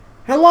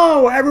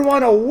Hello,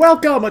 everyone, and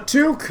welcome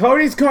to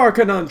Cody's Car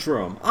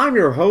Conundrum. I'm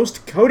your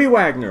host, Cody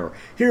Wagner.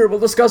 Here we'll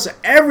discuss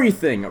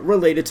everything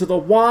related to the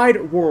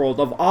wide world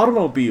of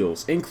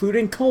automobiles,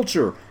 including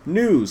culture,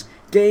 news,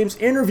 games,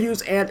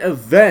 interviews, and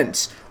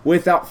events.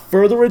 Without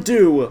further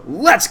ado,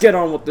 let's get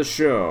on with the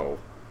show.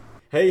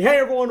 Hey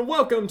everyone,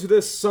 welcome to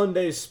this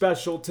Sunday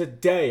special.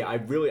 Today, I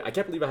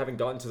can't believe I haven't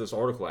gotten to this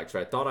article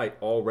actually. I thought I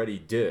already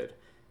did.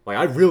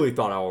 I really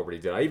thought I already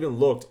did. I even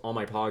looked on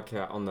my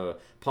podcast, on the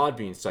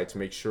Podbean site to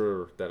make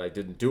sure that I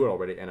didn't do it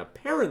already, and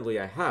apparently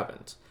I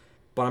haven't.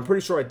 But I'm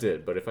pretty sure I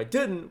did. But if I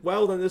didn't,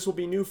 well, then this will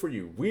be new for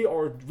you. We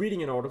are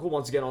reading an article,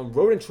 once again, on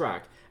Road and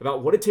Track,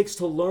 about what it takes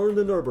to learn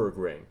the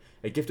Nürburgring.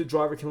 A gifted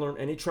driver can learn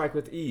any track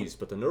with ease,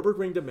 but the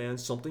Nürburgring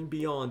demands something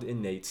beyond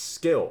innate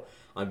skill.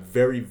 I'm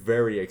very,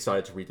 very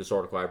excited to read this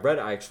article. I read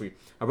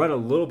a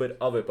little bit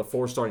of it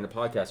before starting the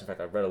podcast. In fact,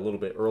 I read a little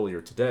bit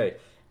earlier today.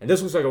 And this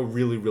looks like a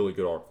really, really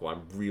good article.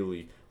 I'm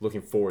really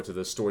looking forward to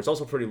this story. It's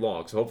also pretty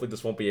long, so hopefully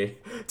this won't be a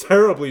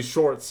terribly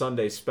short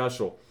Sunday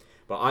special.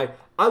 But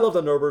I love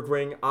the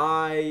Nürburgring.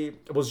 I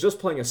was just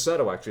playing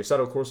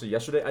Assetto Corsa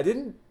yesterday. I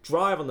didn't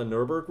drive on the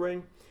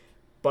Nürburgring,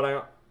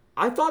 but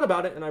I thought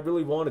about it and I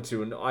really wanted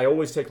to. And I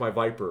always take my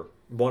Viper,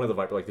 one of the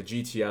Viper, like the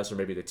GTS or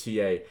maybe the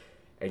TA,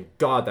 and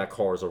God, that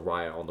car is a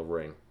riot on the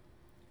ring.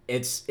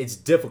 It's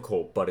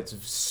difficult, but it's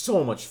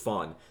so much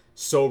fun,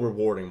 so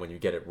rewarding when you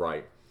get it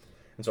right.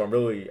 And so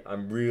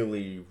I'm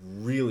really,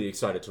 really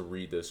excited to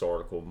read this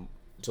article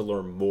to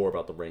learn more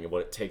about the ring and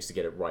what it takes to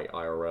get it right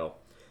IRL.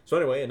 So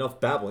anyway, enough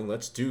babbling,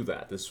 let's do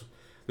that. This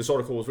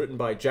article was written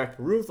by Jack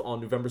Baruth on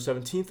November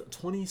 17th,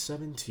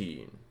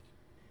 2017.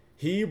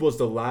 He was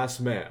the last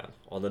man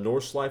on the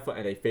Nordschleife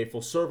and a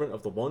faithful servant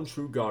of the one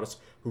true goddess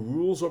who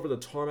rules over the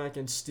tarmac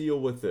and steel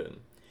within.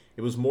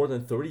 It was more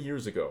than 30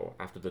 years ago,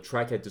 after the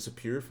track had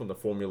disappeared from the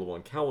Formula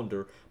One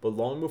calendar, but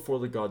long before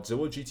the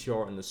Godzilla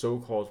GTR and the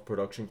so-called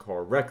production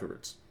car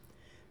records.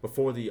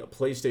 Before the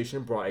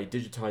PlayStation brought a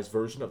digitized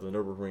version of the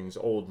Nürburgring's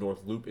Old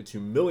North Loop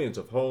into millions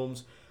of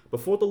homes,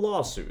 before the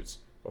lawsuits,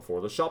 before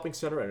the shopping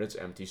center and its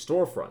empty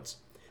storefronts,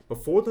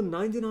 before the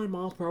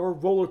 99-mile-per-hour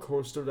roller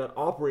coaster that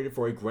operated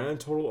for a grand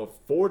total of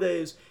 4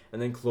 days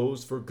and then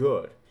closed for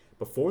good,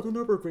 before the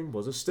Nürburgring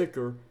was a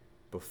sticker,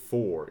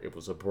 before it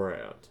was a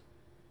brand.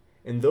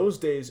 In those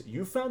days,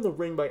 you found the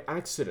ring by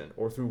accident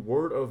or through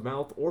word of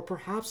mouth or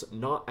perhaps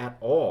not at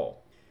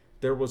all.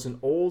 There was an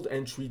old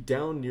entry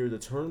down near the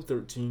turn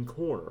 13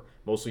 corner,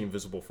 mostly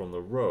invisible from the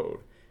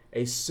road.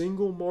 A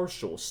single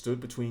marshal stood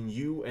between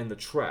you and the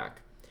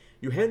track.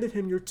 You handed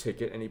him your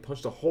ticket and he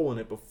punched a hole in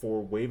it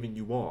before waving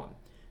you on.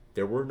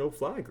 There were no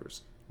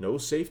flaggers, no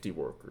safety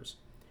workers,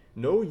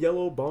 no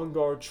yellow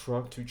Bongard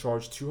truck to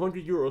charge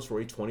 €200 for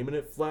a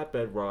 20-minute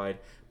flatbed ride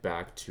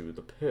back to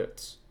the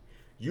pits.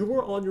 You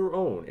were on your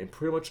own in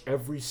pretty much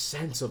every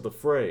sense of the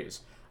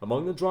phrase,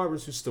 among the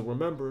drivers who still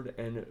remembered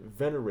and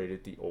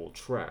venerated the old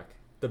track.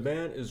 The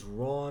man is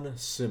Ron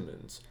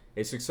Simmons,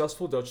 a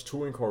successful Dutch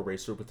touring car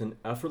racer with an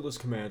effortless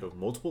command of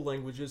multiple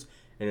languages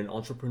and an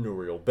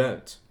entrepreneurial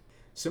bent.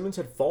 Simmons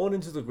had fallen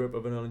into the grip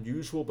of an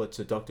unusual but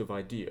seductive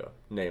idea,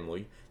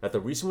 namely, that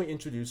the recently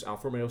introduced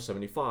Alfa Romeo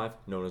 75,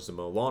 known as the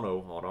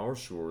Milano on our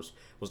shores,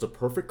 was the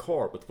perfect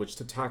car with which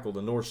to tackle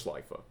the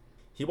Nordschleife.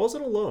 He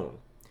wasn't alone.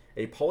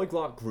 A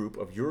polyglot group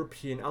of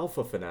European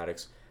Alfa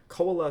fanatics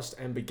coalesced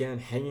and began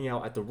hanging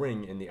out at the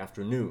ring in the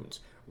afternoons,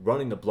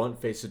 running the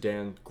blunt-faced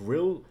sedans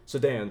grill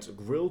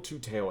to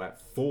tail at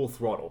full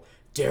throttle,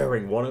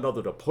 daring one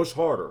another to push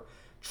harder,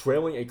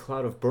 trailing a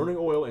cloud of burning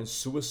oil and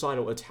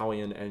suicidal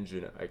Italian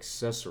engine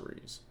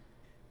accessories.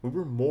 We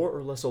were more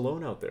or less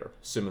alone out there,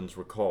 Simmons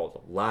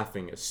recalled,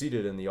 laughing as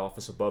seated in the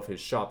office above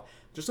his shop,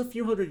 just a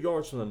few hundred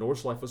yards from the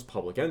Nordschleife's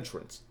public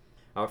entrance.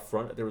 Out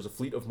front, there was a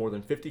fleet of more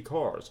than 50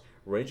 cars,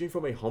 ranging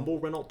from a humble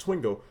Renault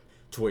Twingo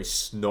to a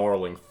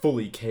snarling,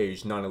 fully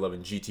caged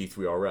 911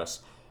 GT3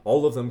 RS,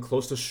 all of them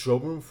close to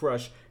showroom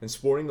fresh and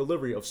sporting the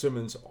livery of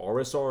Simmons'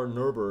 RSR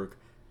Nürburgring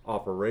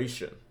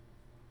operation.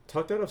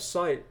 Tucked out of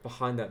sight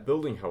behind that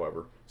building,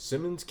 however,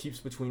 Simmons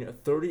keeps between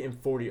 30 and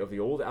 40 of the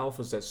old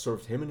Alphas that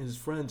served him and his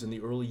friends in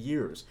the early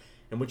years,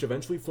 and which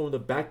eventually formed the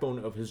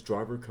backbone of his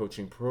driver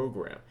coaching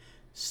program,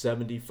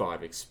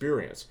 75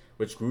 Experience,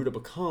 which grew to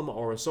become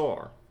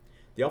RSR.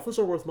 The Alphas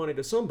are worth money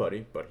to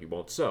somebody, but he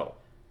won't sell.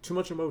 Too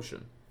much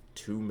emotion.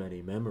 Too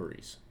many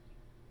memories.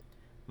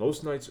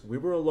 Most nights, we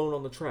were alone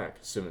on the track,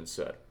 Simmons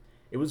said.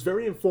 It was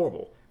very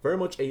informal, very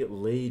much a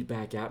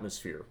laid-back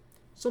atmosphere.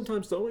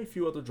 Sometimes, though, a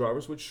few other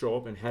drivers would show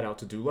up and head out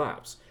to do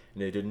laps,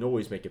 and they didn't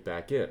always make it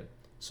back in.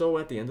 So,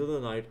 at the end of the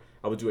night,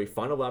 I would do a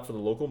final lap for the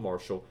local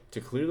marshal to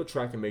clear the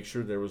track and make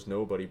sure there was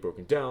nobody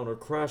broken down or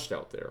crashed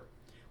out there.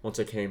 Once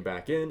I came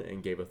back in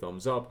and gave a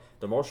thumbs up,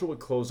 the marshal would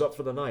close up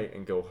for the night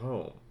and go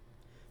home.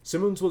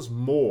 Simmons was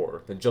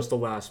more than just the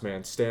last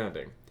man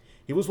standing.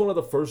 He was one of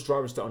the first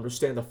drivers to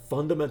understand the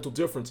fundamental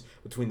difference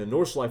between the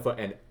Nordschleife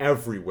and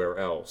everywhere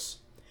else.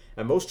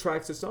 At most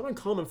tracks, it's not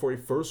uncommon for a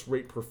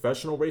first-rate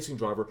professional racing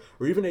driver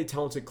or even a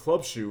talented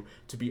club shoe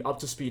to be up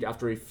to speed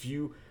after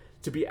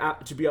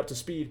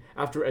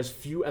as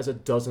few as a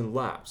dozen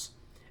laps.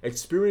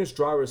 Experienced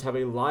drivers have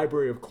a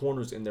library of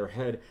corners in their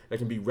head that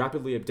can be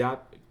rapidly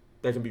adapted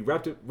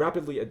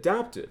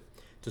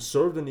to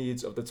serve the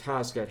needs of the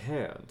task at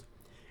hand.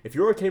 If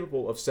you are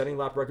capable of setting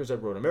lap records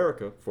at Road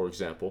America, for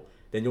example,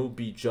 then you'll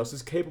be just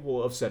as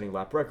capable of setting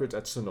lap records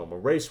at Sonoma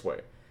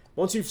Raceway,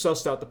 once you've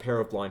sussed out the pair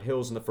of blind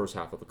hills in the first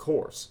half of the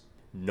course.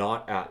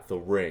 Not at the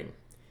ring.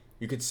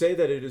 You could say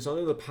that it is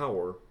under the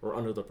power or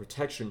under the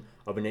protection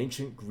of an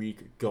ancient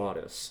Greek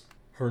goddess.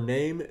 Her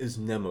name is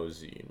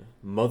Mnemosyne,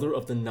 mother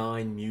of the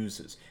 9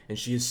 muses, and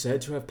she is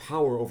said to have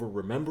power over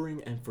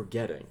remembering and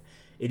forgetting.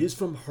 It is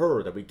from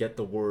her that we get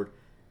the word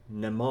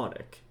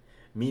mnemonic,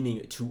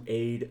 meaning to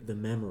aid the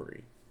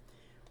memory.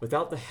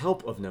 Without the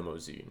help of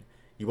Mnemosyne,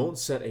 you won't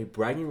set a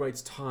bragging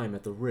rights time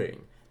at the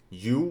ring.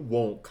 You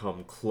won't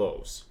come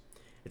close.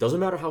 It doesn't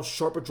matter how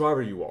sharp a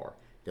driver you are.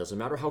 It doesn't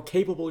matter how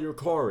capable your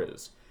car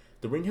is.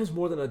 The ring has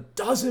more than a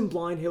dozen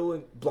blind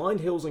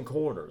hills and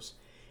corners.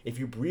 If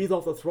you breathe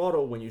off the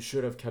throttle when you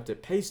should have kept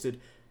it pasted,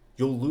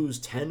 you'll lose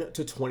 10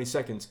 to 20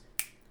 seconds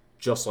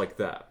just like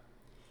that.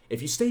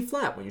 If you stay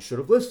flat when you should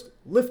have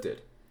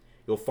lifted,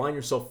 you'll find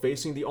yourself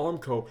facing the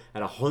Armco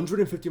at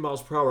 150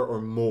 miles per hour or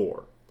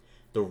more.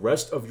 The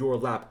rest of your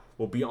lap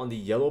will be on the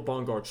yellow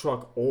Bongar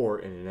truck or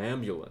in an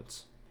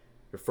ambulance.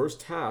 Your first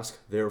task,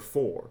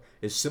 therefore,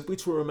 is simply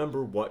to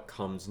remember what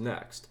comes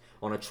next,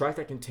 on a track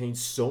that contains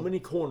so many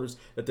corners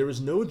that there is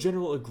no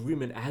general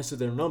agreement as to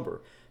their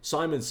number.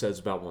 Simon says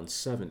about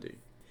 170.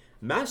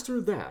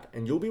 Master that,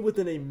 and you'll be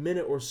within a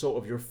minute or so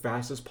of your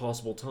fastest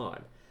possible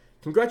time.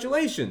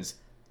 Congratulations!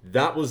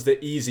 That was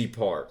the easy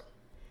part.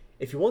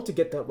 If you want to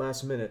get that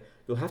last minute,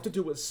 you'll have to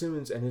do what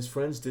Simmons and his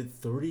friends did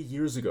 30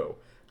 years ago.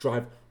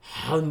 Drive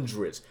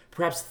hundreds,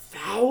 perhaps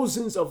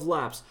thousands of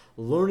laps,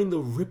 learning the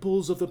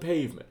ripples of the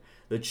pavement,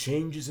 the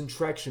changes in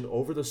traction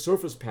over the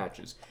surface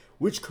patches,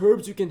 which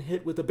curbs you can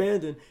hit with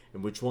abandon,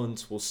 and which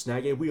ones will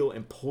snag a wheel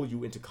and pull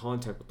you into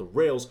contact with the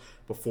rails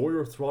before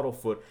your throttle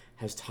foot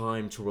has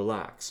time to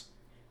relax.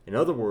 In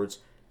other words,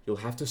 you'll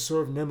have to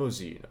serve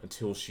Mnemosyne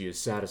until she is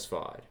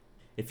satisfied.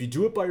 If you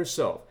do it by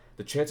yourself,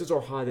 the chances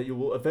are high that you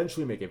will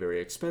eventually make a very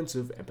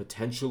expensive and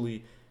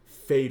potentially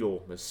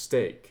fatal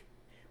mistake,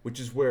 which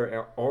is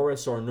where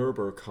RSR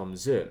Nürburgring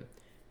comes in.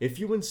 If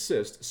you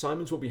insist,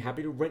 Simons will be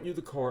happy to rent you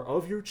the car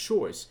of your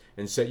choice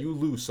and set you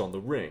loose on the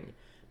ring,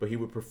 but he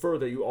would prefer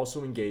that you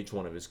also engage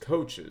one of his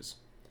coaches.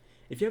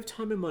 If you have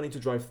time and money to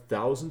drive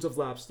thousands of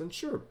laps, then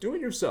sure, do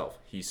it yourself,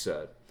 he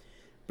said.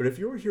 But if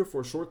you're here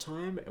for a short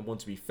time and want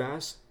to be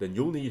fast, then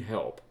you'll need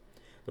help.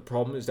 The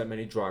problem is that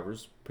many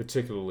drivers,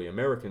 particularly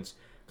Americans,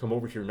 come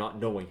over here not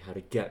knowing how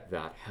to get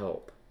that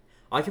help.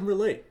 I can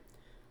relate.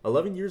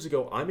 11 years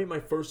ago, I made my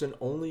first and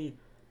only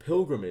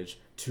pilgrimage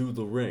to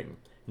the ring,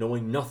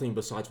 knowing nothing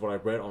besides what I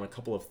read on a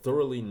couple of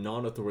thoroughly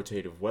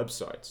non-authoritative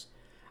websites.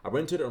 I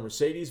rented a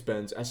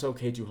Mercedes-Benz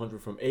SLK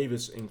 200 from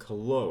Avis in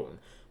Cologne,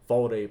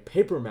 followed a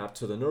paper map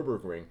to the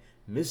Nürburgring,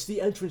 missed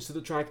the entrance to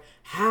the track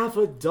half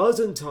a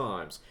dozen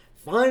times,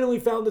 finally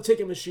found the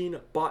ticket machine,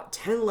 bought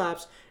 10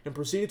 laps, and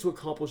proceeded to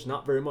accomplish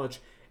not very much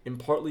in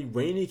partly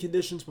rainy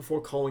conditions before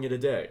calling it a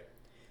day.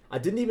 I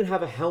didn't even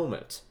have a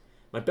helmet.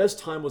 My best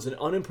time was an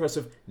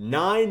unimpressive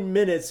 9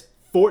 minutes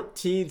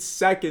 14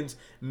 seconds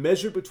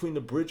measured between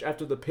the bridge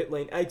after the pit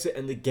lane exit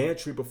and the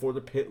gantry before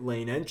the pit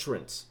lane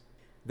entrance.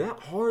 That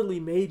hardly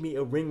made me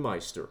a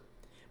ringmeister,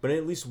 but in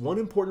at least one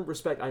important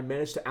respect I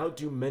managed to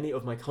outdo many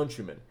of my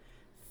countrymen.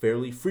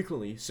 Fairly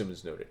frequently,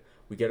 Simmons noted,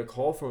 we get a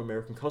call from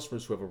American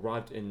customers who have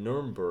arrived in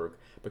Nuremberg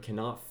but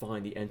cannot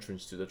find the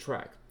entrance to the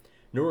track.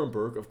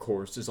 Nuremberg, of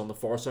course, is on the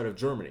far side of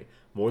Germany,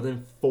 more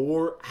than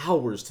 4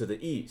 hours to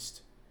the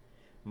east.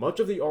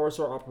 Much of the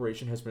RSR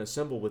operation has been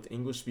assembled with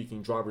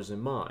English-speaking drivers in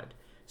mind.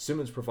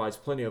 Simmons provides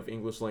plenty of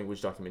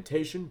English-language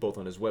documentation, both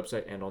on his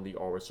website and on the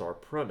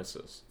RSR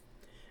premises.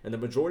 And the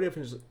majority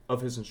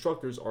of his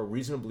instructors are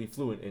reasonably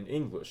fluent in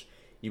English,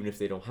 even if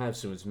they don't have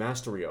Simmons'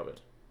 mastery of it.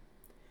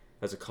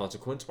 As a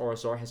consequence,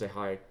 RSR has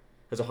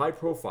a high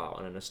profile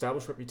and an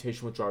established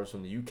reputation with drivers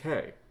from the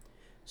UK.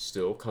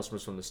 Still,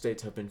 customers from the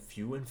States have been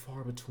few and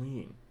far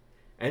between.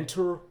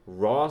 Enter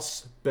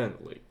Ross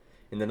Bentley.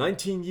 In the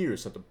 19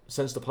 years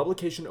since the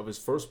publication of his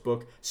first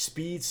book,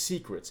 Speed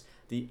Secrets,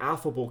 the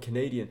affable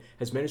Canadian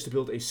has managed to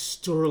build a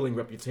sterling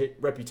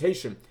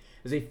reputation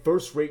as a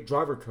first-rate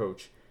driver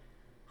coach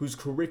whose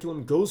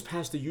curriculum goes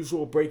past the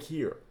usual break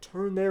here,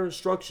 turn their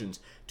instructions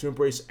to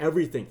embrace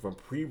everything from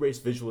pre-race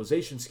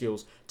visualization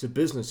skills to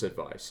business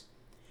advice.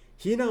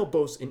 He now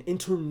boasts an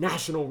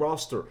international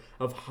roster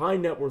of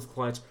high-net-worth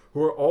clients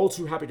who are all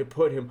too happy to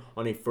put him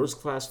on a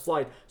first-class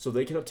flight so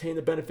they can obtain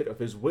the benefit of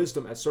his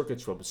wisdom at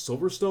circuits from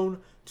Silverstone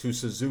to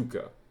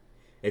Suzuka.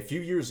 A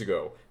few years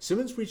ago,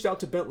 Simmons reached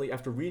out to Bentley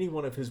after reading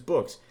one of his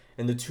books,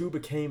 and the two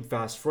became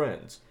fast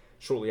friends.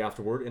 Shortly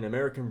afterward, an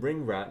American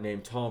ring rat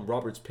named Tom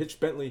Roberts pitched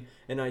Bentley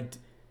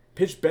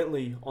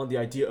on the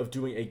idea of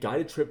doing a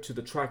guided trip to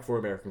the track for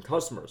American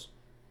customers.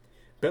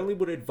 Bentley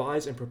would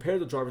advise and prepare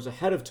the drivers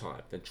ahead of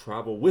time, then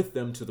travel with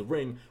them to the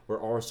ring where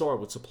RSR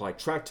would supply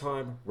track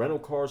time, rental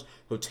cars,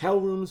 hotel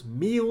rooms,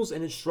 meals,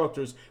 and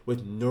instructors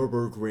with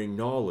Nürburgring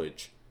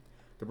knowledge.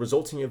 The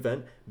resulting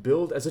event,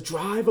 billed as a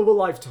drive of a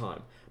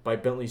lifetime by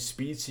Bentley's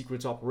Speed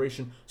Secrets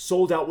operation,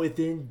 sold out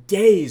within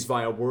days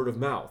via word of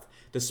mouth,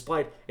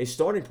 despite a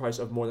starting price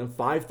of more than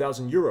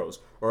 5,000 euros,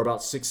 or about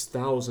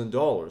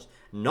 $6,000,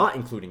 not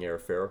including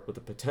airfare, with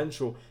the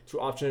potential to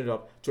option it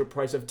up to a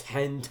price of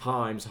 10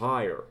 times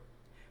higher.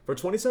 For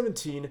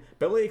 2017,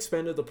 Bentley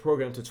expanded the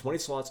program to 20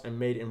 slots and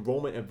made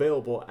enrollment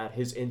available to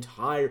his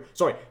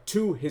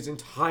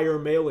entire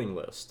mailing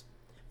list.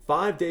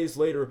 5 days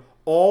later,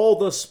 all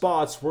the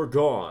spots were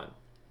gone.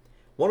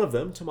 One of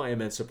them, to my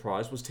immense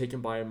surprise, was taken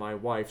by my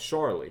wife,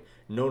 Charlie,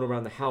 known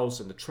around the house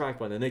and the track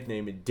by the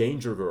nickname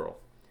Danger Girl.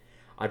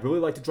 "I'd really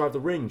like to drive the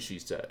ring," she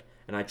said,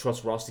 "and I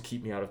trust Ross to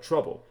keep me out of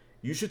trouble.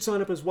 You should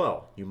sign up as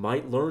well. You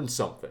might learn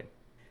something."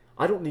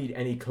 "I don't need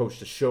any coach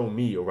to show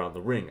me around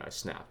the ring," I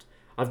snapped.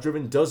 "I've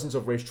driven dozens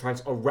of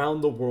racetracks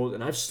around the world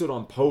and I've stood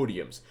on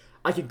podiums.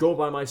 I could go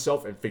by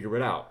myself and figure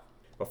it out."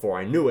 Before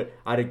I knew it,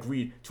 I'd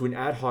agreed to an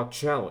ad hoc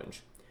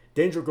challenge.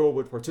 Danger Girl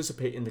would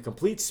participate in the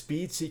complete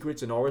Speed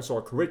Secrets and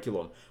RSR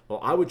curriculum, while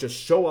I would just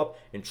show up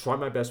and try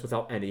my best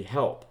without any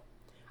help.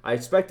 I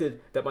expected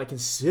that my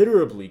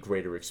considerably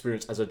greater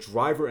experience as a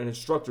driver and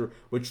instructor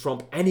would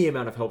trump any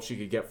amount of help she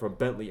could get from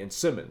Bentley and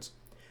Simmons.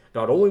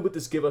 Not only would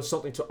this give us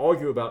something to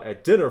argue about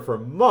at dinner for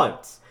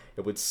months,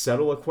 it would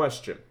settle a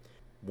question.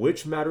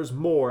 Which matters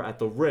more at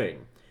the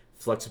ring?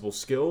 Flexible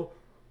skill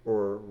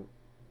or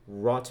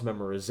rote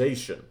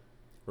memorization?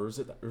 Or is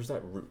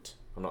that root?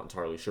 I'm not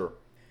entirely sure.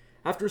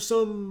 After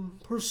some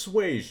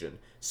persuasion,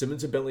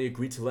 Simmons and Bentley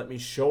agreed to let me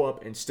show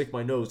up and stick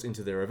my nose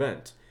into their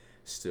event.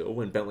 Still,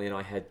 when Bentley and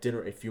I had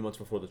dinner a few months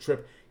before the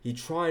trip, he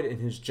tried in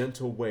his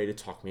gentle way to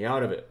talk me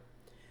out of it.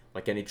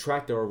 Like any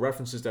track, there are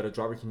references that a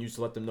driver can use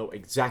to let them know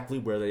exactly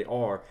where they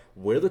are,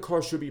 where the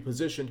car should be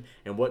positioned,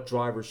 and what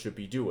drivers should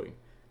be doing.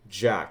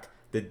 Jack,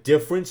 the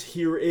difference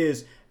here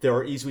is there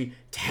are easily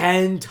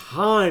 10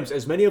 times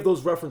as many of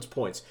those reference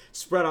points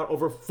spread out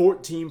over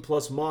 14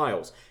 plus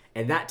miles,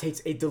 and that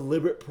takes a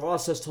deliberate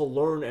process to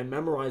learn and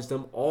memorize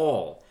them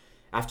all.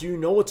 After you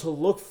know what to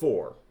look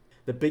for.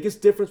 The biggest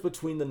difference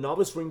between the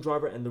novice ring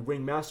driver and the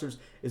ring masters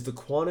is the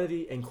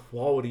quantity and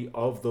quality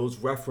of those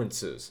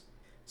references.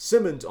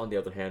 Simmons, on the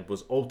other hand,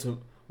 was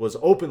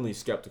openly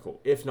skeptical,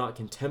 if not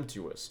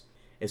contemptuous.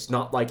 "It's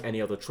not like any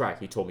other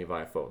track," he told me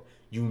via phone.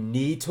 "You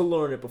need to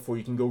learn it before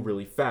you can go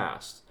really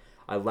fast."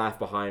 I laughed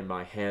behind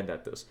my hand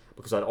at this,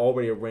 because I'd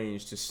already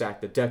arranged to stack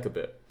the deck a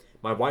bit.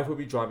 My wife would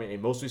be driving a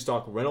mostly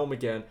stock Renault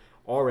Megane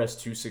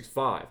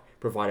RS265,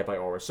 provided by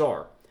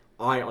RSR.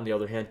 I, on the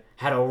other hand,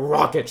 had a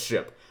rocket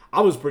ship.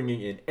 I was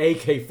bringing an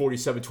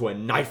AK-47 to a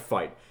knife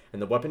fight, and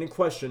the weapon in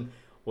question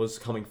was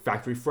coming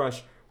factory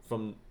fresh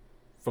from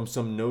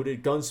some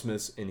noted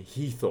gunsmiths in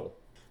Heathrow.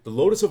 The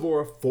Lotus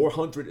Evora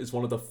 400 is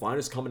one of the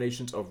finest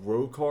combinations of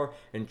road car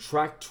and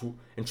track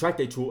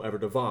day tool ever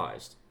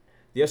devised.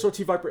 The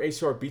SRT Viper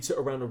ACR beats it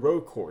around a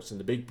road course, and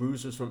the big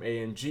bruisers from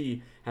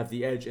AMG have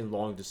the edge in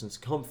long-distance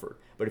comfort.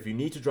 But if you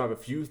need to drive a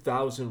few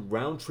thousand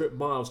round-trip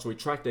miles to a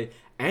track day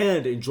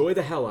and enjoy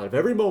the hell out of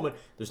every moment,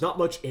 there's not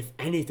much, if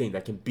anything,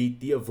 that can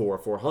beat the Evora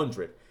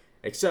 400.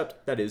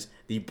 Except, that is,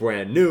 the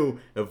brand new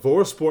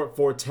Evora Sport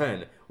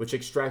 410, which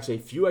extracts a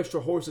few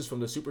extra horses from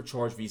the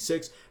supercharged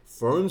V6,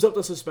 firms up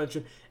the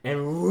suspension,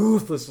 and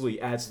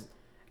ruthlessly adds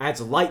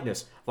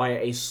lightness via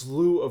a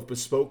slew of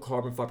bespoke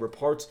carbon fiber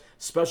parts,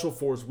 special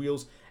force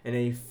wheels, and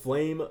a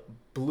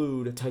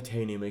flame-blued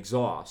titanium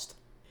exhaust.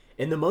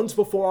 In the months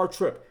before our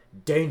trip,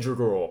 Danger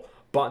Girl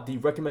bought the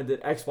recommended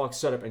Xbox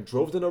setup and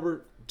drove the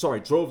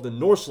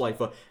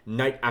Nordschleife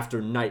night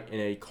after night in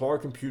a car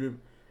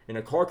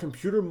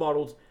computer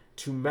modeled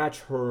to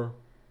match her.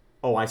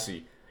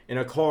 In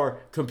a car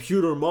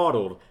computer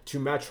modeled to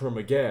match her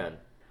Megane.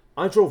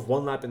 I drove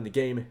one lap in the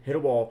game, hit a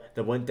wall,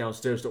 then went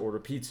downstairs to order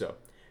pizza.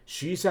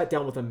 She sat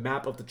down with a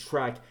map of the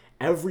track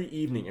every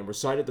evening and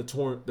recited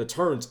the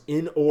turns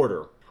in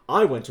order.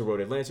 I went to Road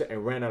Atlanta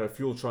and ran out of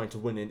fuel trying to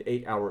win an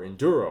 8-hour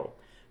enduro.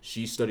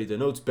 She studied the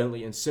notes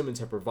Bentley and Simmons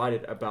had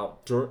provided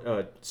about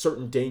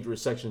certain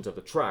dangerous sections of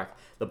the track,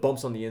 the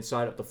bumps on the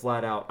inside of the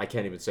flat-out,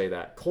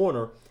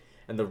 corner,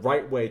 and the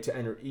right way to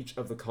enter each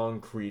of the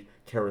concrete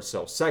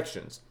carousel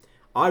sections.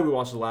 I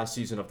rewatched the last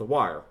season of The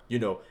Wire,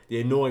 the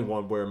annoying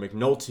one where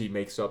McNulty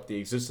makes up the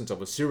existence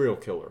of a serial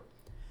killer.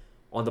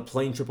 On the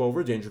plane trip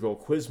over, Danger Girl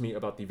quizzed me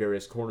about the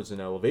various corners and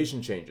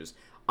elevation changes.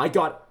 I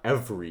got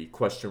every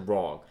question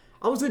wrong.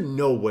 I was in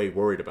no way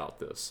worried about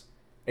this.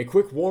 A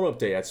quick warm-up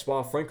day at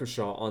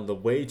Spa-Francorchamps on the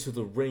way to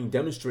the ring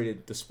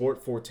demonstrated the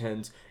Sport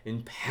 410's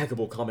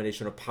impeccable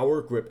combination of power,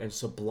 grip, and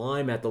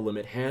sublime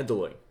at-the-limit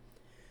handling.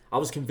 I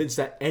was convinced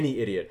that any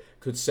idiot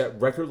could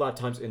set record lap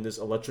times in this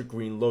electric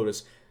green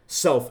Lotus,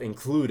 self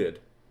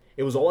included.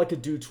 It was all I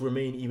could do to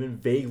remain even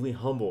vaguely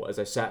humble as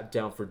I sat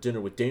down for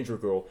dinner with Danger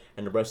Girl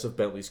and the rest of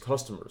Bentley's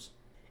customers.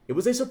 It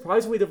was a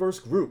surprisingly diverse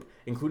group,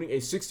 including a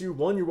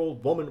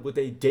 61-year-old woman with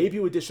a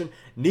debut edition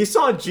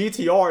Nissan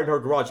GTR in her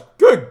garage.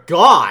 Good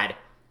God!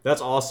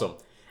 That's awesome.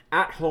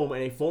 At home,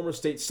 and a former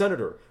state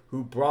senator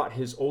who brought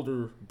his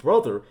older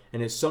brother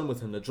and his son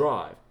with him to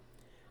drive.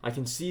 I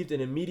conceived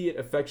an immediate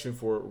affection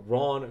for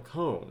Ron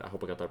Cohn, I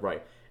hope I got that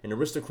right, an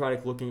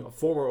aristocratic-looking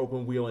former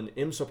open-wheel and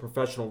IMSA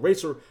professional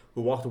racer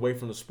who walked away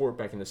from the sport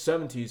back in the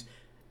 70s,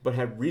 but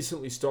had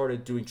recently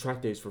started doing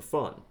track days for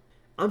fun.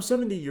 "I'm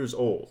 70 years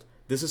old.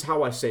 This is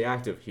how I stay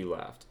active," he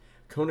laughed.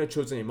 Cone had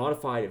chosen a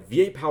modified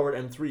V8-powered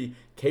M3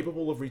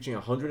 capable of reaching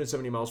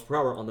 170 miles per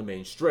hour on the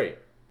main straight.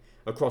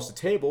 Across the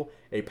table,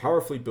 a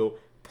powerfully built,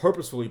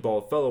 purposefully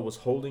bald fellow was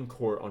holding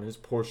court on his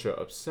Porsche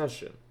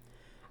obsession.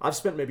 "I've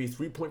spent maybe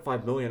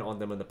 $3.5 million on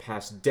them in the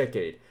past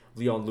decade,"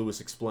 Leon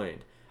Lewis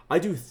explained. "I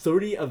do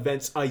 30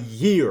 events a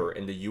year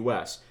in the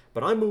US,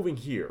 but I'm moving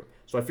here,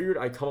 so I figured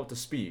I'd come up to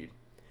speed.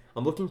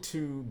 I'm looking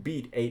to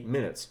beat 8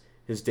 minutes.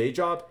 His day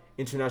job,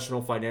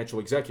 international financial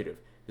executive.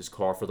 His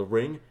car for the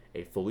ring,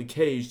 a fully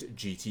caged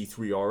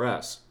GT3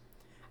 RS.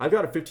 I've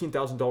got a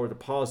 $15,000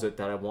 deposit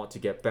that I want to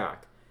get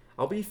back.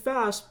 I'll be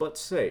fast but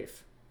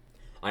safe."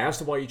 I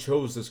asked him why he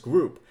chose this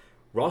group.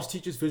 "Ross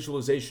teaches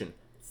visualization.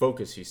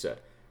 Focus," he said.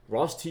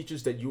 "Ross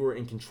teaches that you are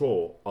in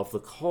control of the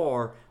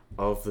car,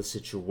 of the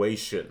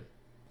situation."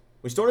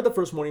 We started the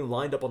first morning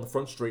lined up on the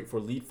front straight for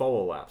lead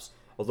follow laps.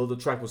 Although the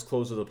track was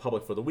closed to the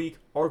public for the week,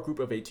 our group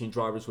of 18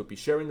 drivers would be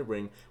sharing the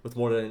ring with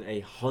more than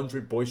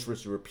 100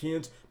 boisterous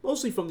Europeans,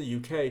 mostly from the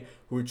UK,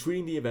 who were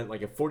treating the event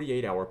like a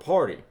 48-hour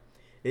party.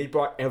 They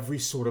brought every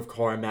sort of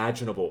car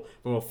imaginable,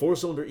 from a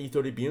 4-cylinder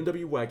E30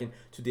 BMW wagon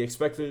to the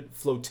expected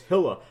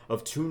flotilla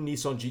of two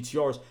Nissan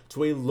GTRs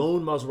to a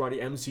lone Maserati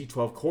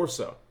MC12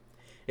 Corsa.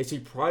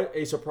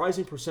 A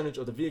surprising percentage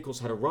of the vehicles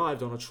had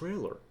arrived on a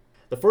trailer.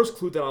 The first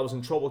clue that I was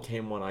in trouble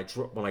came when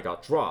I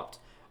got dropped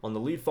on the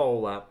lead follow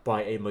lap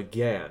by a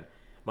McGann.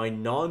 My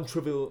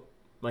non-trivial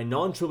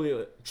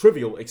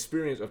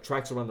experience of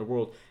tracks around the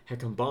world had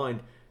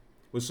combined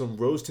with some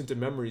rose-tinted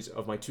memories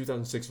of my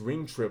 2006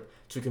 ring trip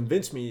to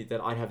convince me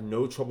that I'd have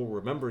no trouble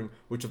remembering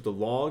which of the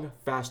long,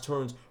 fast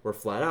turns were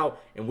flat out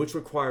and which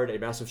required a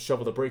massive shove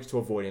of the brakes to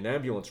avoid an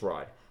ambulance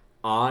ride.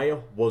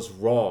 I was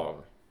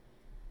wrong.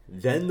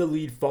 Then the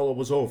lead follow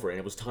was over and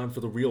it was time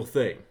for the real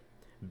thing.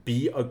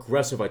 Be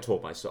aggressive, I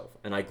told myself,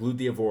 and I glued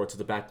the Evora to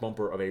the back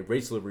bumper of a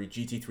race livery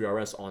GT3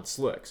 RS on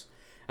slicks.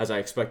 As I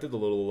expected, the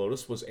little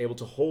Lotus was able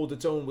to hold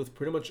its own with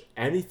pretty much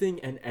anything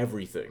and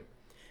everything.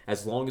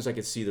 As long as I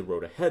could see the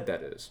road ahead,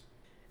 that is.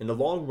 In the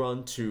long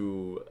run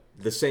to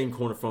the same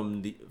corner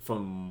from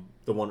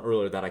the one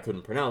earlier that I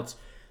couldn't pronounce,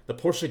 the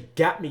Porsche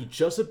gapped me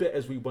just a bit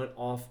as we went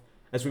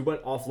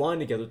offline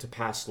together to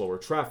pass slower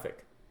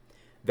traffic.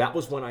 That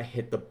was when I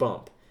hit the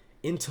bump.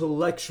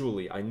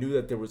 Intellectually, I knew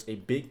that there was a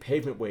big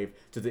pavement wave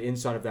to the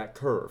inside of that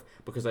curve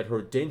because I'd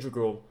heard Danger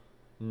Girl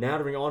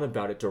nattering on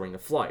about it during the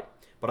flight.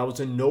 But I was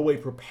in no way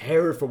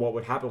prepared for what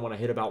would happen when I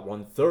hit about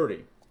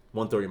 130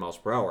 miles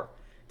per hour.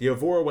 The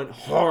Evora went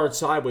hard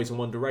sideways in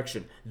one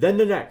direction, then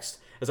the next,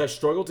 as I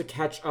struggled to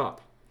catch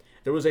up.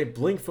 There was a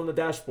blink from the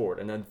dashboard,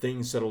 and then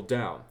things settled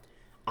down.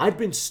 I'd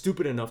been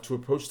stupid enough to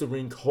approach the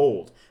ring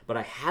cold, but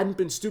I hadn't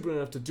been stupid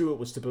enough to do it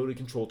with stability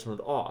control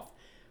turned off.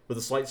 With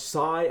a slight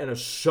sigh and a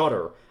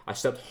shudder, I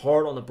stepped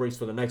hard on the brakes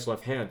for the next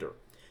left-hander.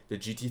 The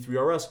GT3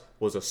 RS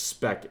was a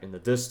speck in the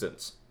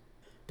distance.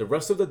 The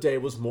rest of the day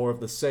was more of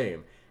the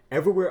same.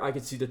 Everywhere I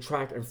could see the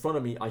track in front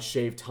of me, I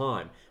shaved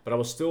time, but I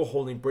was still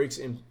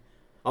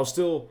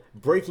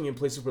braking in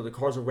places where the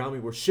cars around me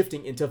were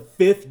shifting into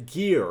 5th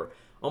gear.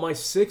 On my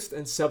 6th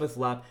and 7th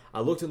lap,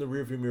 I looked in the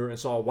rearview mirror and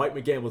saw a white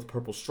McGann with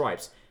purple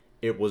stripes.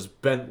 It was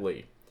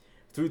Bentley.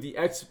 Through the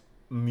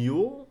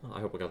Mule, I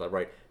hope I got that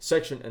right,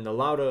 section and the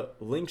Lauda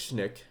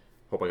Linkschnick,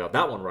 hope I got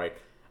that one right,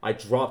 I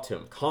dropped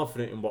him,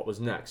 confident in what was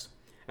next.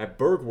 At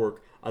Bergwerk,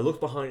 I looked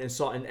behind and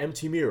saw an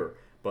empty mirror,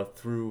 but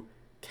through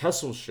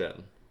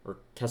Kesselchen,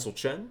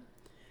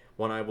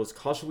 when I was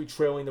cautiously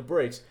trailing the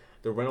brakes,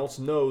 the Renault's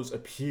nose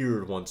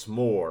appeared once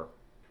more.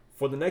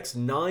 For the next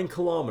 9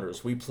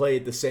 kilometers, we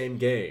played the same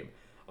game.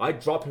 I'd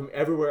drop him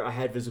everywhere I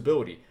had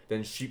visibility,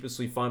 then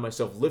sheepishly find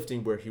myself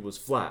lifting where he was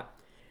flat.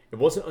 It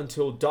wasn't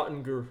until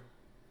Dottinger,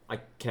 I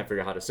can't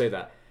figure out how to say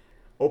that,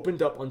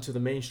 opened up onto the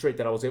main straight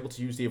that I was able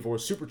to use the Evora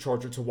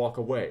supercharger to walk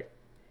away.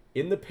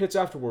 In the pits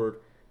afterward,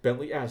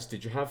 Bentley asked,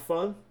 "Did you have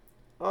fun?"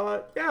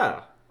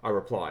 Yeah, I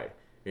replied.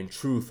 In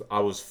truth, I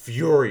was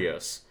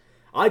furious.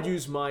 I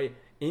used my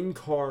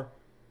in-car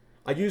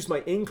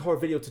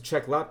video to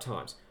check lap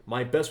times.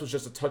 My best was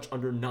just a touch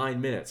under 9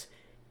 minutes,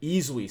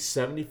 easily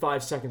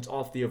 75 seconds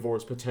off the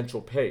Evora's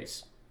potential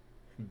pace.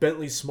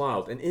 Bentley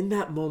smiled, and in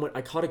that moment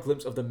I caught a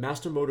glimpse of the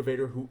master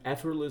motivator who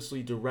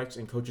effortlessly directs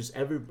and coaches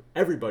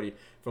everybody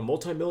from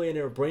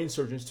multimillionaire brain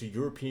surgeons to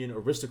European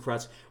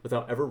aristocrats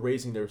without ever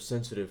raising their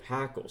sensitive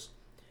hackles.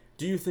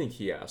 "Do you think,"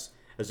 he asked,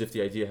 as if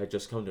the idea had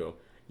just come to him,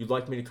 "you'd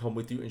like me to come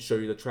with you and show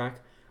you the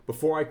track?"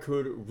 Before I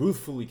could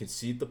ruefully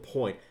concede the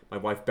point, my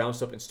wife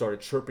bounced up and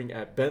started chirping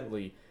at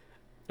Bentley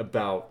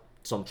about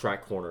some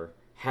track corner,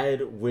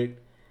 Hedwig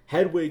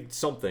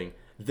something,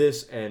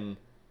 this and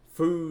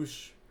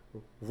Fuge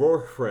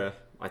Rohre,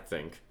 I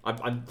think.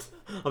 I'm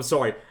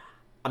sorry,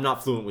 I'm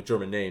not fluent with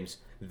German names.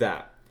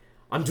 That.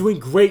 "I'm doing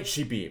great,"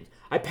 she beamed.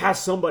 "I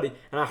passed somebody,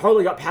 and I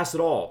hardly got past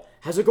at all.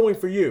 How's it going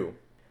for you?"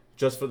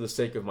 Just for the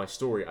sake of my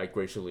story, I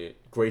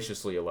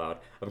graciously allowed,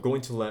 "I'm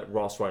going to let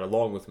Ross ride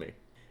along with me."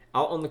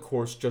 Out on the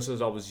course, just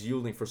as I was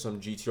yielding for some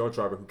GTR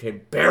driver who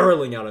came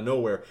barreling out of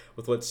nowhere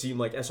with what seemed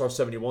like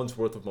SR-71's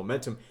worth of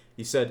momentum,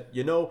 he said,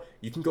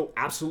 you can go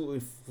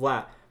absolutely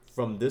flat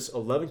from this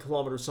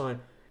 11-kilometer sign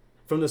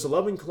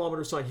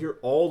here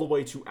all the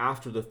way to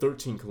after the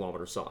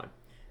 13-kilometer sign.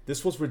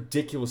 This was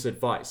ridiculous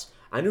advice.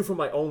 I knew from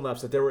my own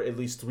laps that there were at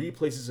least 3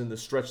 places in the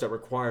stretch that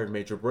required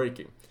major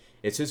braking.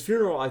 It's his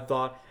funeral, I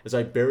thought, as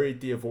I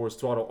buried the Evora's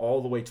throttle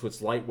all the way to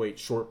its lightweight,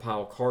 short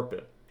pile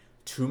carpet.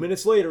 2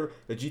 minutes later,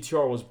 the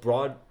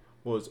GTR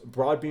was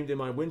broad-beamed in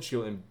my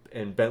windshield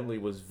and Bentley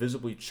was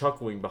visibly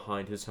chuckling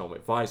behind his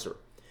helmet visor.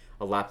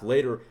 A lap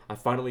later, I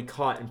finally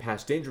caught and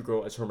passed Danger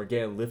Girl as her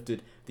Megane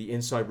lifted the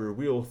inside rear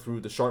wheel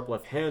through the sharp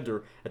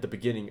left-hander at the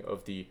beginning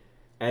of the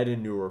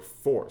Edenure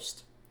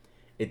Forst.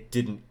 It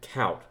didn't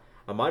count.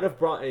 I might have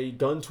brought a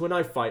gun to a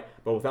knife fight,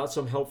 but without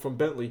some help from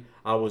Bentley,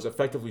 I was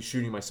effectively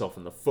shooting myself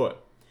in the foot.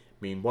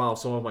 Meanwhile,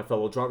 some of my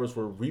fellow drivers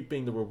were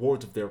reaping the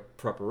rewards of their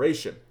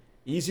preparation.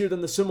 Easier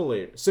than the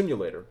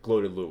simulator,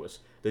 gloated Lewis,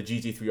 the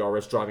GT3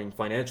 RS driving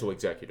financial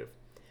executive.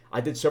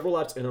 I did several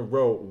laps in a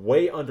row,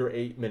 way under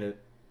 8 minutes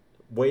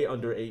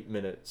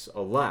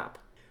a lap.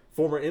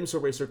 Former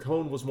IMSA racer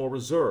Cohn was more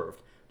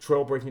reserved.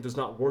 Trail braking does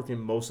not work in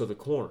most of the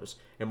corners,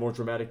 and more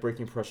dramatic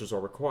braking pressures are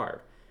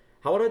required.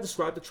 How would I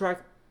describe the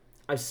track?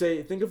 I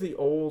say, think of the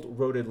old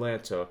Road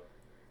Atlanta,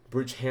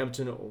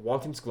 Bridgehampton,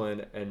 Watkins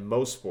Glen, and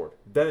Mosport.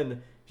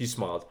 Then, he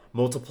smiled,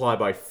 multiply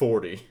by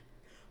 40.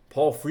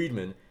 Paul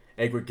Friedman,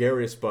 a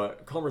gregarious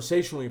but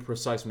conversationally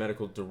precise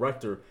medical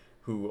director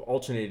who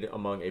alternated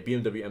among a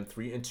BMW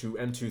M3 and 2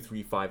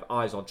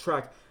 M235i's on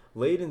track,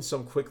 laid in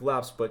some quick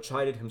laps but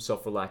chided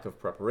himself for lack of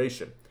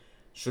preparation.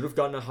 Should have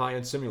gotten a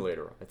high-end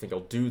simulator. I think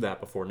I'll do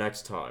that before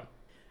next time.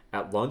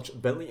 At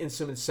lunch, Bentley and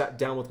Simmons sat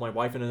down with my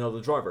wife and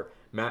another driver,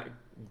 Matt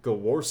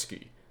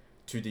Gaworski,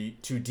 to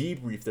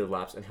debrief their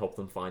laps and help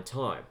them find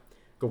time.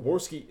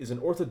 Gaworski is an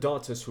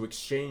orthodontist who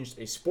exchanged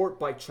a sport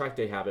bike track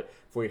day habit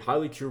for a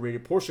highly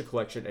curated Porsche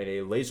collection and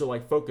a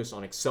laser-like focus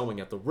on excelling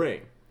at the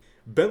ring.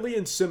 Bentley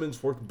and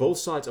Simmons worked both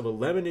sides of a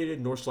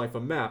laminated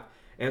Nordschleife map,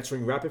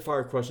 answering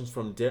rapid-fire questions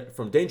from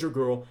Danger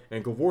Girl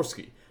and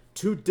Gaworski,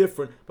 2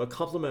 different but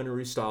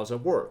complementary styles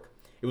at work.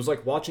 It was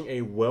like watching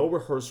a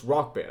well-rehearsed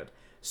rock band.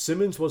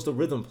 Simmons was the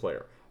rhythm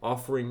player,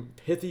 offering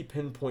pithy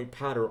pinpoint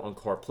patter on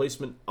car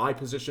placement, eye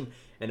position,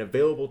 and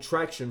available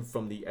traction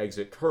from the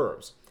exit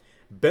curves.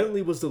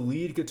 Bentley was the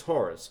lead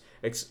guitarist,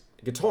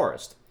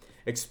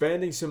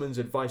 expanding Simmons'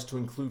 advice to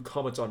include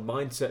comments on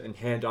mindset and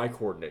hand-eye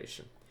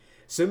coordination.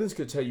 Simmons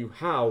could tell you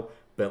how,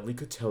 Bentley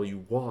could tell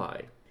you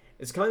why.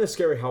 It's kind of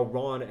scary how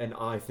Ron and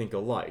I think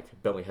alike,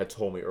 Bentley had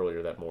told me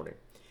earlier that morning.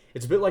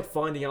 It's a bit like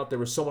finding out there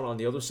was someone on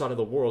the other side of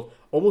the world,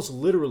 almost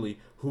literally,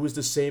 who is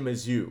the same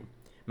as you.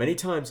 Many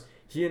times,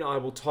 he and I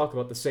will talk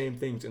about the same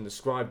things and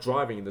describe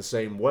driving in the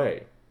same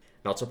way.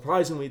 Not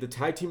surprisingly, the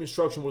tag team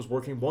instruction was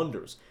working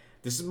wonders.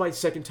 This is my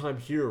second time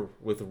here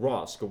with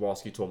Ross,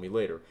 Gaworski told me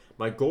later.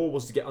 My goal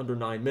was to get under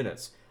 9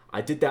 minutes.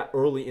 I did that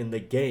early in the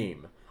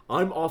game.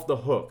 I'm off the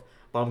hook,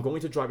 but I'm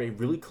going to drive a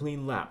really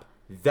clean lap.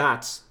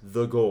 That's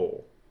the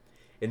goal.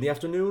 In the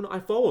afternoon, I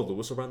followed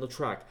Lewis around the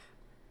track,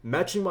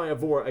 matching my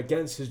Evora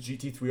against his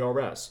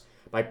GT3 RS.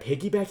 By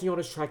piggybacking on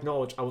his track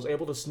knowledge, I was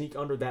able to sneak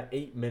under that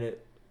 8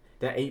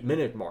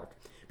 minute mark,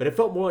 but it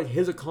felt more like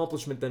his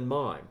accomplishment than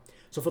mine.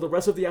 So for the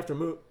rest of the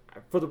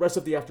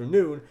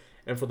afternoon,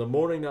 and for the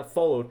morning that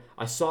followed,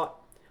 I sought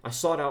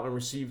out and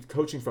received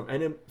coaching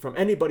from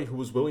anybody who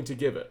was willing to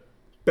give it.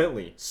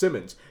 Bentley,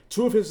 Simmons,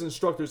 2 of his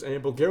instructors, and a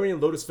Bulgarian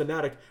Lotus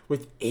fanatic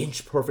with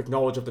inch-perfect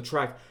knowledge of the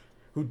track,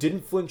 who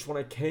didn't flinch when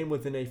I came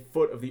within a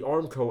foot of the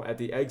Armco at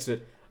the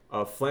exit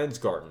of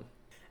Flansgarten.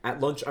 At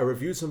lunch, I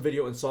reviewed some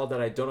video and saw that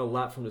I'd done a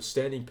lap from the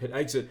standing pit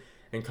exit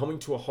and coming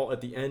to a halt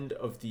at the end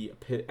of the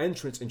pit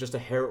entrance in just a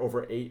hair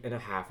over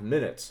 8.5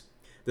 minutes.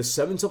 The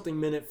 7-something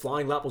minute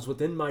flying lap was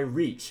within my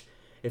reach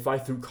if I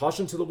threw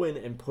caution to the wind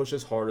and pushed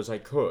as hard as I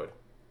could.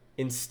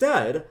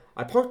 Instead,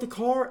 I parked the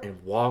car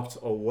and walked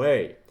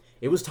away.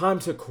 It was time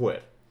to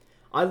quit.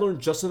 I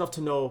learned just enough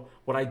to know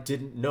what I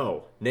didn't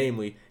know,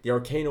 namely, the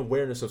arcane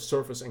awareness of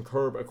surface and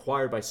curb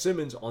acquired by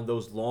Simmons on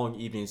those long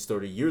evenings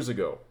 30 years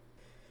ago.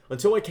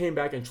 Until I came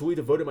back and truly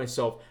devoted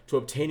myself to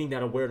obtaining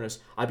that awareness,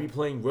 I'd be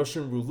playing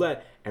Russian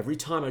roulette every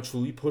time I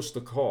truly pushed the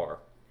car.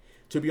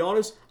 To be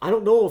honest, I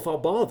don't know if I'll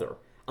bother.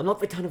 I'm not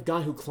the kind of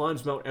guy who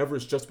climbs Mount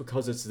Everest just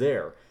because it's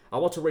there. I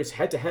want to race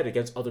head-to-head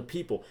against other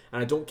people, and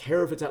I don't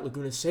care if it's at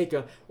Laguna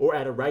Seca or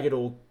at a ragged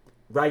old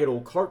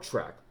kart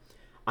track.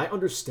 I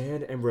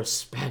understand and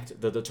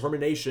respect the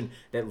determination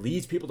that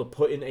leads people to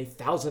put in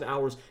 1,000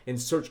 hours in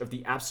search of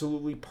the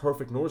absolutely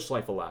perfect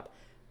Nordschleife lap,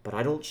 but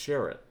I don't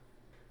share it.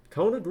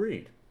 Cohn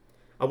agreed.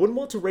 I wouldn't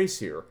want to race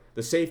here.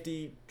 The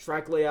safety,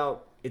 track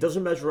layout, it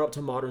doesn't measure up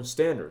to modern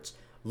standards.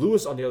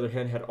 Lewis, on the other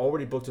hand, had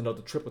already booked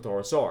another trip with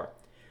RSR.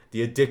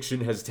 The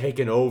addiction has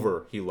taken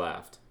over, he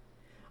laughed.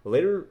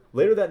 Later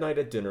that night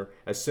at dinner,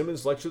 as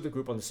Simmons lectured the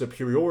group on the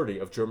superiority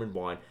of German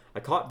wine,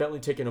 I caught Bentley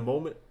taking a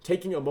moment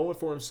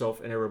for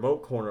himself in a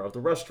remote corner of the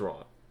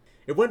restaurant.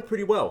 It went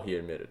pretty well, he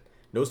admitted.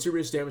 No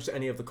serious damage to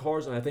any of the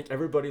cars, and I think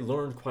everybody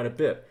learned quite a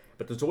bit.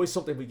 But there's always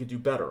something we could do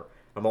better.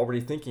 I'm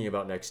already thinking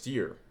about next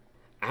year.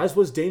 As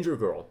was Danger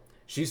Girl.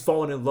 She's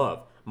fallen in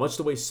love, much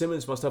the way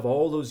Simmons must have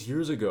all those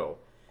years ago.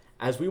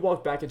 As we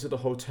walked back into the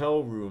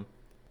hotel room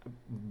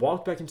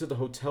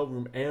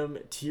M.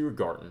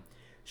 Tiergarten,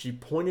 she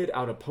pointed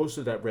out a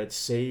poster that read,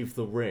 "Save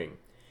the Ring."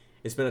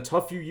 It's been a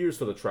tough few years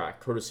for the track,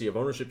 courtesy of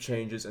ownership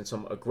changes and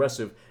some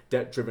aggressive,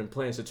 debt-driven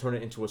plans to turn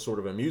it into a sort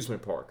of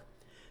amusement park.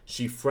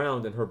 She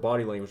frowned and her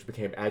body language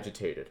became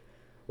agitated.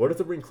 What if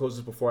the ring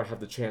closes before I have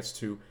the chance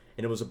to,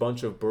 and it was a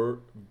bunch of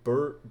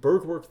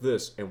Bergwerk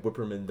this and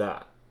Whipperman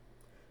that?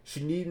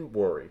 She needn't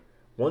worry.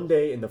 One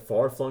day in the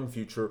far-flung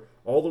future,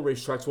 all the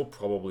racetracks will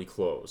probably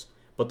close.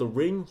 But the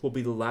ring will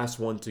be the last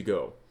one to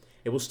go.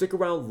 It will stick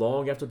around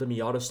long after the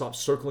Miata stops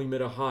circling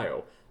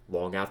mid-Ohio,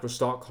 long after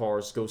stock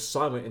cars go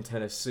silent in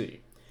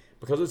Tennessee.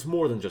 Because it's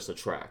more than just a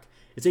track.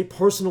 It's a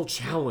personal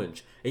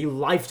challenge, a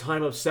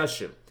lifetime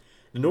obsession.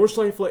 The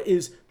Nordschleife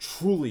is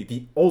truly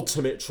the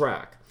ultimate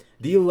track,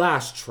 the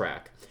last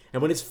track.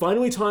 And when it's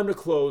finally time to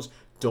close,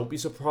 don't be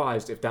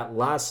surprised if that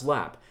last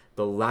lap,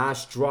 the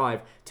last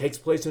drive, takes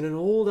place in an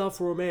old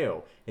Alfa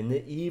Romeo in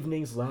the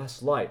evening's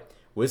last light,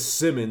 with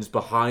Simmons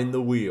behind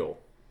the wheel.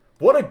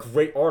 What a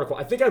great article.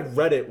 I think I've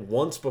read it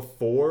once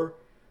before,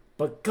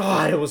 but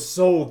God, it was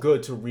so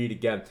good to read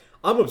again.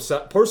 I'm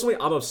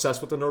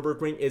obsessed with the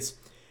Nürburgring. It's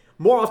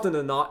more often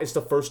than not, it's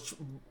the first,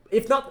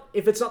 if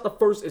it's not the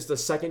first, it's the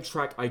second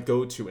track I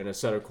go to in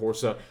Assetto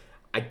Corsa.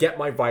 I get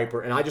my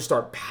Viper and I just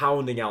start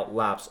pounding out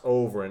laps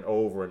over and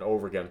over and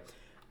over again.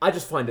 I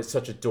just find it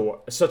such a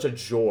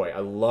joy. I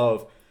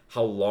love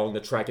how long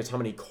the track is, how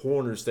many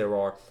corners there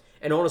are.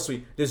 And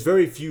honestly, there's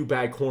very few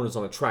bad corners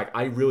on the track.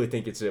 I really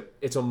think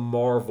it's a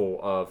marvel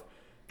of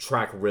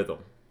track rhythm.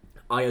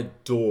 I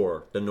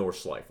adore the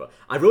Nordschleife.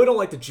 I really don't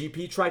like the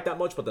GP track that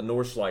much, but the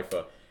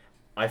Nordschleife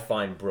I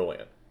find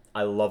brilliant.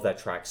 I love that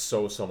track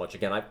so much.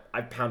 Again,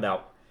 I pound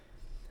out.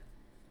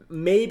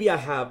 Maybe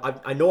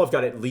I know I've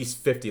got at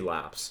least 50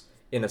 laps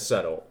in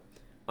Assetto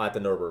at the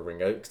Nürburgring,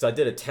 because I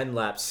did a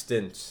 10-lap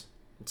stint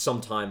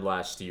sometime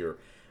last year.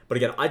 But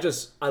again,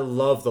 I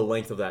love the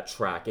length of that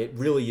track. It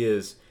really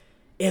is.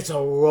 It's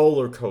a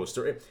roller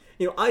coaster.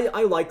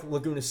 I like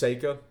Laguna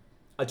Seca.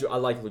 I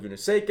like Laguna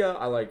Seca.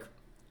 I like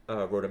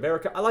Road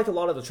America. I like a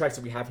lot of the tracks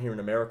that we have here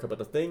in America. But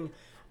the thing,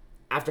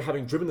 after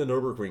having driven the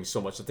Nürburgring so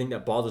much, the thing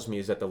that bothers me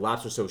is that the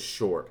laps are so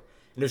short.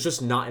 And there's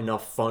just not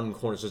enough fun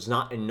corners. There's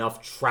not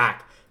enough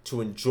track to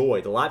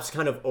enjoy. The lap's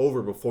kind of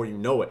over before you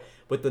know it.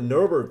 With the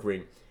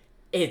Nürburgring,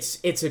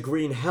 it's a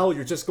green hell.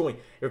 You're just going,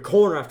 you're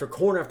corner after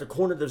corner after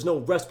corner. There's no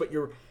rest, but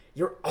you're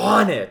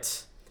on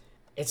it.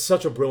 It's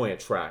such a brilliant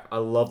track. I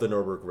love the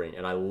Nürburgring,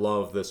 and I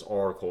love this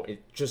article.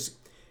 It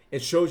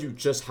shows you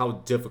just how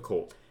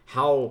difficult,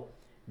 how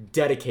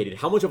dedicated,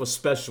 how much of a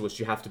specialist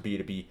you have to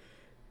be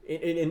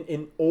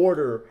in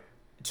order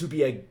to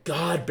be a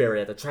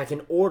godberry at the track,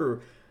 in order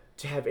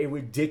to have a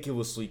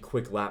ridiculously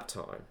quick lap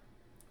time.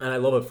 And I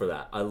love it for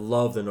that. I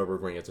love the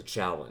Nürburgring as a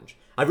challenge.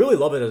 I really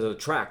love it as a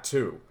track,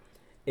 too.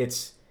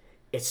 It's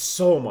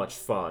so much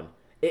fun.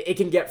 It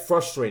can get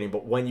frustrating,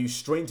 but when you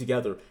string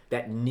together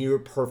that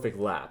near-perfect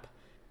lap,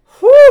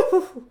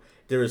 whoo,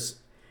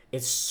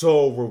 it's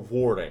so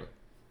rewarding.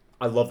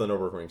 I love the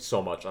Nürburgring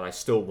so much, and I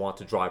still want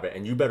to drive it.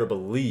 And you better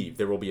believe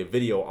there will be a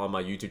video on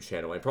my YouTube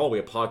channel and probably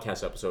a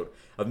podcast episode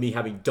of me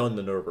having done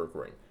the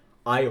Nürburgring.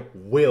 I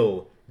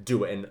will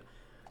do it, and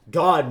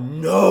God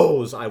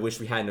knows I wish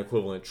we had an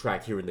equivalent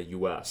track here in the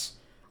U.S.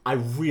 I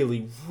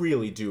really,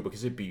 really do,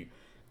 because it'd be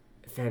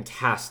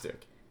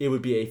fantastic. It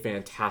would be a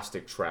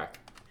fantastic track.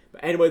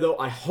 But anyway, though,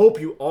 I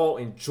hope you all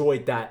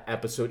enjoyed that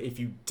episode. If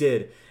you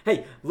did,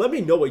 hey, let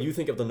me know what you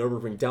think of the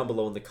Nürburgring down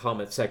below in the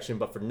comment section.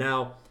 But for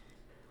now,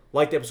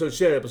 like the episode,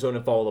 share the episode,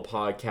 and follow the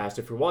podcast.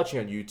 If you're watching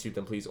on YouTube,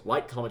 then please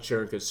like, comment,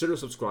 share, and consider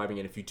subscribing.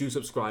 And if you do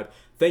subscribe,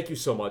 thank you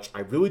so much. I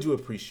really do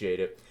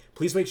appreciate it.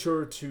 Please make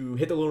sure to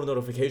hit the little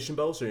notification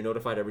bell so you're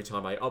notified every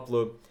time I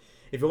upload.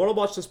 If you want to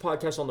watch this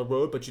podcast on the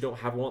road, but you don't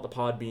have Want the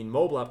Podbean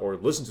mobile app, or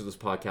listen to this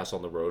podcast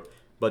on the road,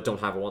 but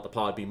don't have a Want the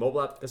Podbean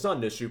mobile app, it's not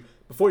an issue.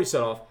 Before you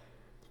set off,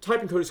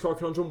 type in Cody's Car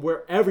Conundrum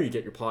wherever you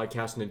get your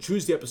podcast, and then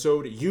choose the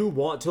episode you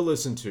want to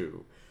listen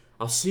to.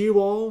 I'll see you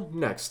all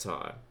next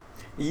time.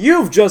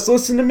 You've just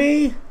listened to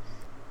me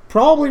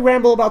probably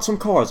ramble about some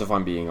cars, if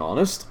I'm being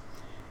honest.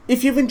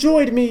 If you've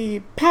enjoyed me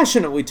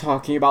passionately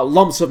talking about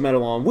lumps of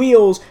metal on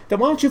wheels, then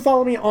why don't you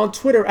follow me on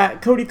Twitter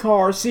at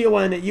CodyCar,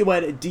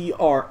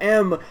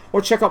 CONUNDRM,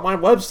 or check out my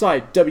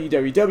website,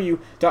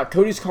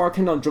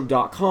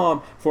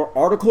 www.codyscarconundrum.com, for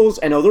articles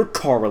and other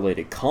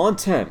car-related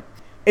content.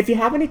 If you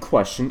have any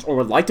questions or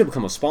would like to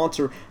become a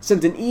sponsor,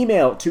 send an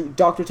email to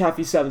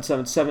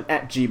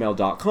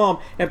drtaffy777@gmail.com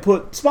and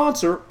put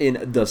sponsor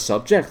in the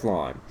subject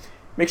line.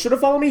 Make sure to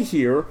follow me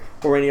here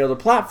or any other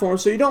platform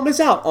so you don't miss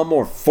out on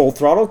more full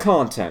throttle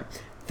content.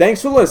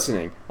 Thanks for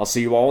listening. I'll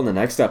see you all in the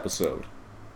next episode.